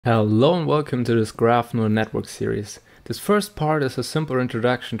Hello and welcome to this graph neural network series. This first part is a simple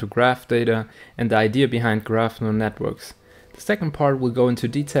introduction to graph data and the idea behind graph neural networks. The second part will go into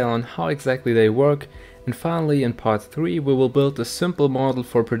detail on how exactly they work, and finally in part 3 we will build a simple model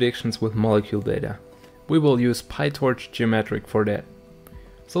for predictions with molecule data. We will use PyTorch geometric for that.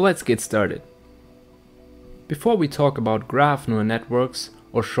 So let's get started. Before we talk about graph neural networks,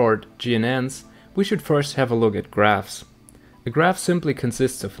 or short GNNs, we should first have a look at graphs. A graph simply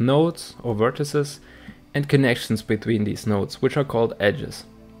consists of nodes or vertices and connections between these nodes, which are called edges.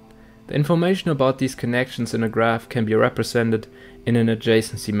 The information about these connections in a graph can be represented in an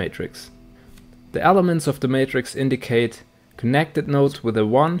adjacency matrix. The elements of the matrix indicate connected nodes with a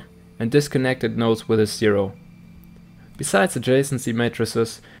 1 and disconnected nodes with a 0. Besides adjacency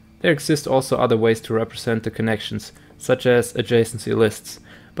matrices, there exist also other ways to represent the connections, such as adjacency lists,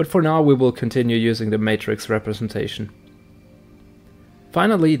 but for now we will continue using the matrix representation.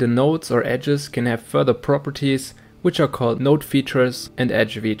 Finally, the nodes or edges can have further properties, which are called node features and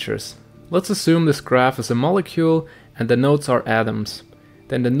edge features. Let's assume this graph is a molecule and the nodes are atoms.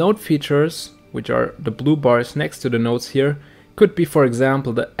 Then the node features, which are the blue bars next to the nodes here, could be, for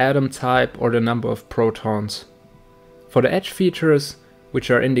example, the atom type or the number of protons. For the edge features, which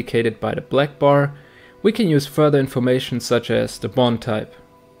are indicated by the black bar, we can use further information such as the bond type.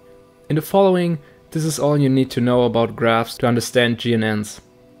 In the following, this is all you need to know about graphs to understand GNNs.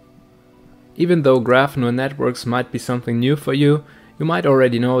 Even though graph neural networks might be something new for you, you might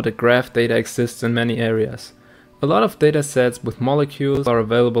already know that graph data exists in many areas. A lot of datasets with molecules are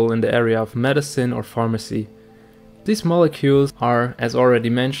available in the area of medicine or pharmacy. These molecules are, as already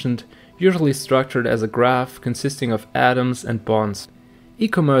mentioned, usually structured as a graph consisting of atoms and bonds.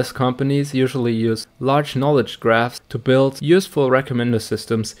 E-commerce companies usually use large knowledge graphs to build useful recommender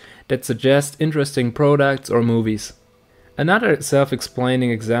systems that suggest interesting products or movies. Another self-explaining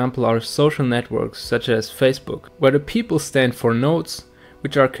example are social networks such as Facebook, where the people stand for nodes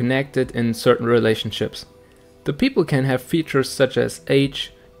which are connected in certain relationships. The people can have features such as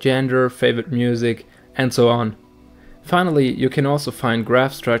age, gender, favorite music, and so on. Finally, you can also find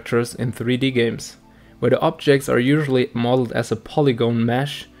graph structures in 3D games, where the objects are usually modeled as a polygon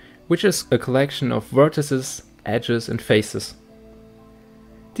mesh, which is a collection of vertices, edges, and faces.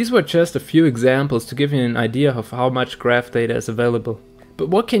 These were just a few examples to give you an idea of how much graph data is available. But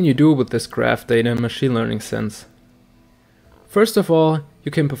what can you do with this graph data in machine learning sense? First of all,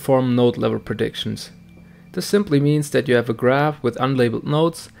 you can perform node level predictions. This simply means that you have a graph with unlabeled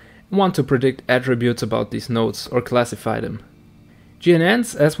nodes and want to predict attributes about these nodes or classify them.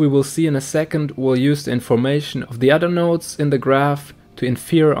 GNNs, as we will see in a second, will use the information of the other nodes in the graph to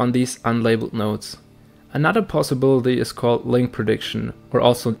infer on these unlabeled nodes. Another possibility is called link prediction, or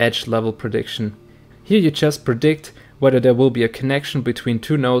also edge level prediction. Here you just predict whether there will be a connection between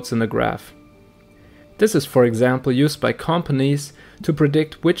two nodes in the graph. This is, for example, used by companies to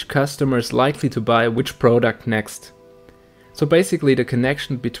predict which customer is likely to buy which product next. So basically the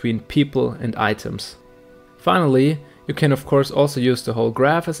connection between people and items. Finally, you can of course also use the whole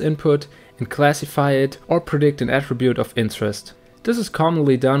graph as input and classify it or predict an attribute of interest. This is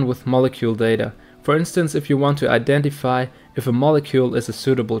commonly done with molecule data. For instance, if you want to identify if a molecule is a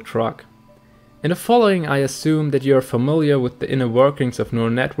suitable drug. In the following, I assume that you are familiar with the inner workings of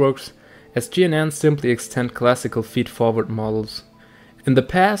neural networks, as GNNs simply extend classical feed-forward models. In the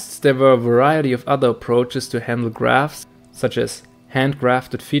past, there were a variety of other approaches to handle graphs, such as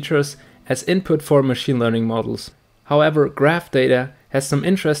hand-grafted features, as input for machine learning models. However, graph data has some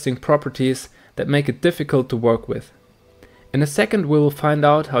interesting properties that make it difficult to work with. In a second we will find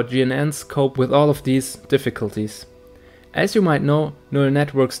out how GNNs cope with all of these difficulties. As you might know, neural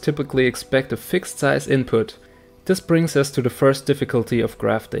networks typically expect a fixed size input. This brings us to the first difficulty of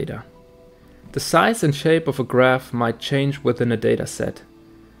graph data. The size and shape of a graph might change within a dataset.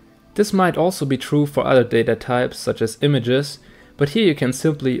 This might also be true for other data types such as images, but here you can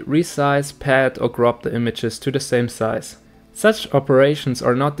simply resize, pad or crop the images to the same size. Such operations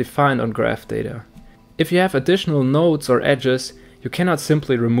are not defined on graph data. If you have additional nodes or edges, you cannot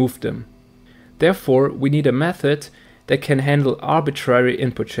simply remove them. Therefore, we need a method that can handle arbitrary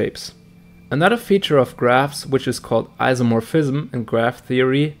input shapes. Another feature of graphs, which is called isomorphism in graph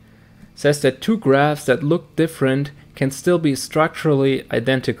theory, says that two graphs that look different can still be structurally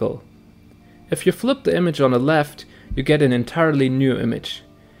identical. If you flip the image on the left, you get an entirely new image.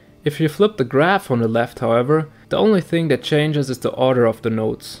 If you flip the graph on the left, however, the only thing that changes is the order of the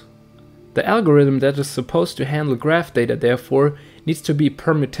nodes. The algorithm that is supposed to handle graph data, therefore, needs to be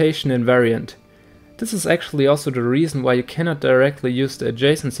permutation invariant. This is actually also the reason why you cannot directly use the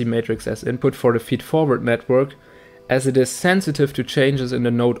adjacency matrix as input for the feed-forward network, as it is sensitive to changes in the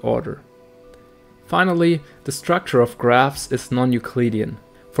node order. Finally, the structure of graphs is non-Euclidean.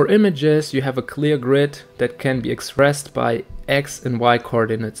 For images, you have a clear grid that can be expressed by x and y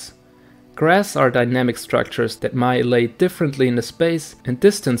coordinates. Graphs are dynamic structures that might lay differently in the space, and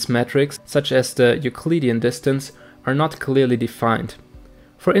distance metrics, such as the Euclidean distance, are not clearly defined.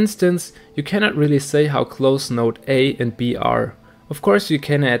 For instance, you cannot really say how close node A and B are. Of course, you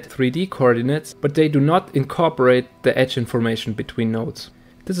can add 3D coordinates, but they do not incorporate the edge information between nodes.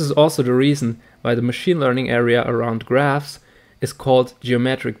 This is also the reason why the machine learning area around graphs is called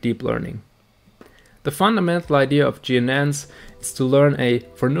geometric deep learning. The fundamental idea of GNNs is to learn a,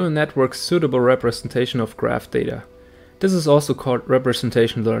 for neural networks, suitable representation of graph data. This is also called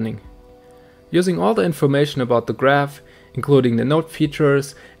representation learning. Using all the information about the graph, including the node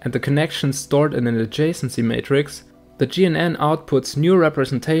features and the connections stored in an adjacency matrix, the GNN outputs new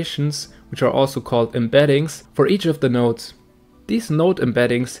representations, which are also called embeddings, for each of the nodes. These node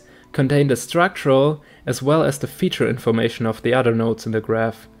embeddings contain the structural as well as the feature information of the other nodes in the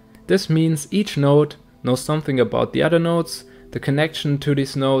graph. This means each node knows something about the other nodes, the connection to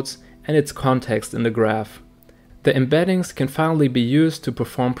these nodes, and its context in the graph. The embeddings can finally be used to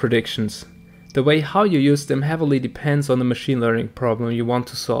perform predictions. The way how you use them heavily depends on the machine learning problem you want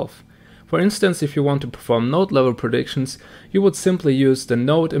to solve. For instance, if you want to perform node level predictions, you would simply use the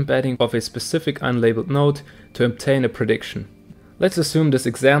node embedding of a specific unlabeled node to obtain a prediction. Let's assume this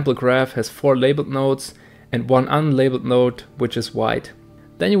example graph has 4 labeled nodes and 1 unlabeled node which is white.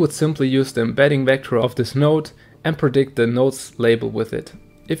 Then you would simply use the embedding vector of this node and predict the node's label with it.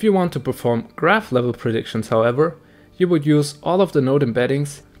 If you want to perform graph level predictions, however, you would use all of the node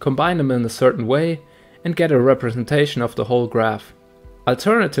embeddings, combine them in a certain way, and get a representation of the whole graph.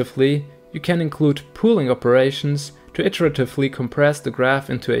 Alternatively, you can include pooling operations to iteratively compress the graph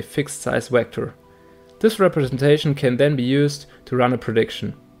into a fixed size vector. This representation can then be used to run a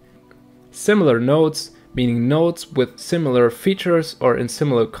prediction. Similar nodes, meaning nodes with similar features or in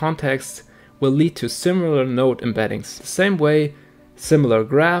similar contexts, will lead to similar node embeddings. The same way, similar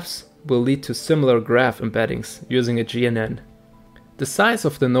graphs will lead to similar graph embeddings using a GNN. The size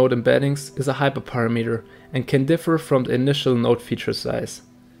of the node embeddings is a hyperparameter and can differ from the initial node feature size.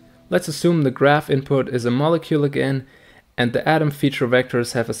 Let's assume the graph input is a molecule again, and the atom feature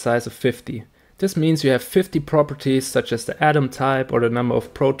vectors have a size of 50. This means you have 50 properties such as the atom type or the number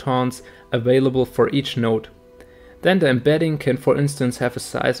of protons available for each node. Then the embedding can, for instance, have a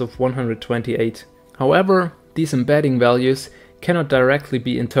size of 128. However, these embedding values cannot directly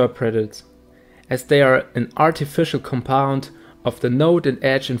be interpreted, as they are an artificial compound of the node and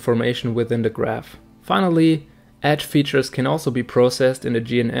edge information within the graph. Finally, edge features can also be processed in the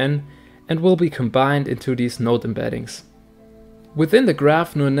GNN and will be combined into these node embeddings. Within the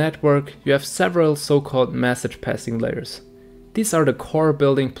graph neural network, you have several so-called message passing layers. These are the core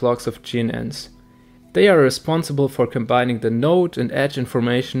building blocks of GNNs. They are responsible for combining the node and edge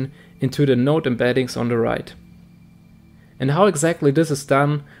information into the node embeddings on the right. And how exactly this is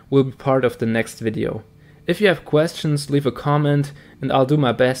done will be part of the next video. If you have questions, leave a comment and I'll do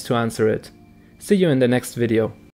my best to answer it. See you in the next video.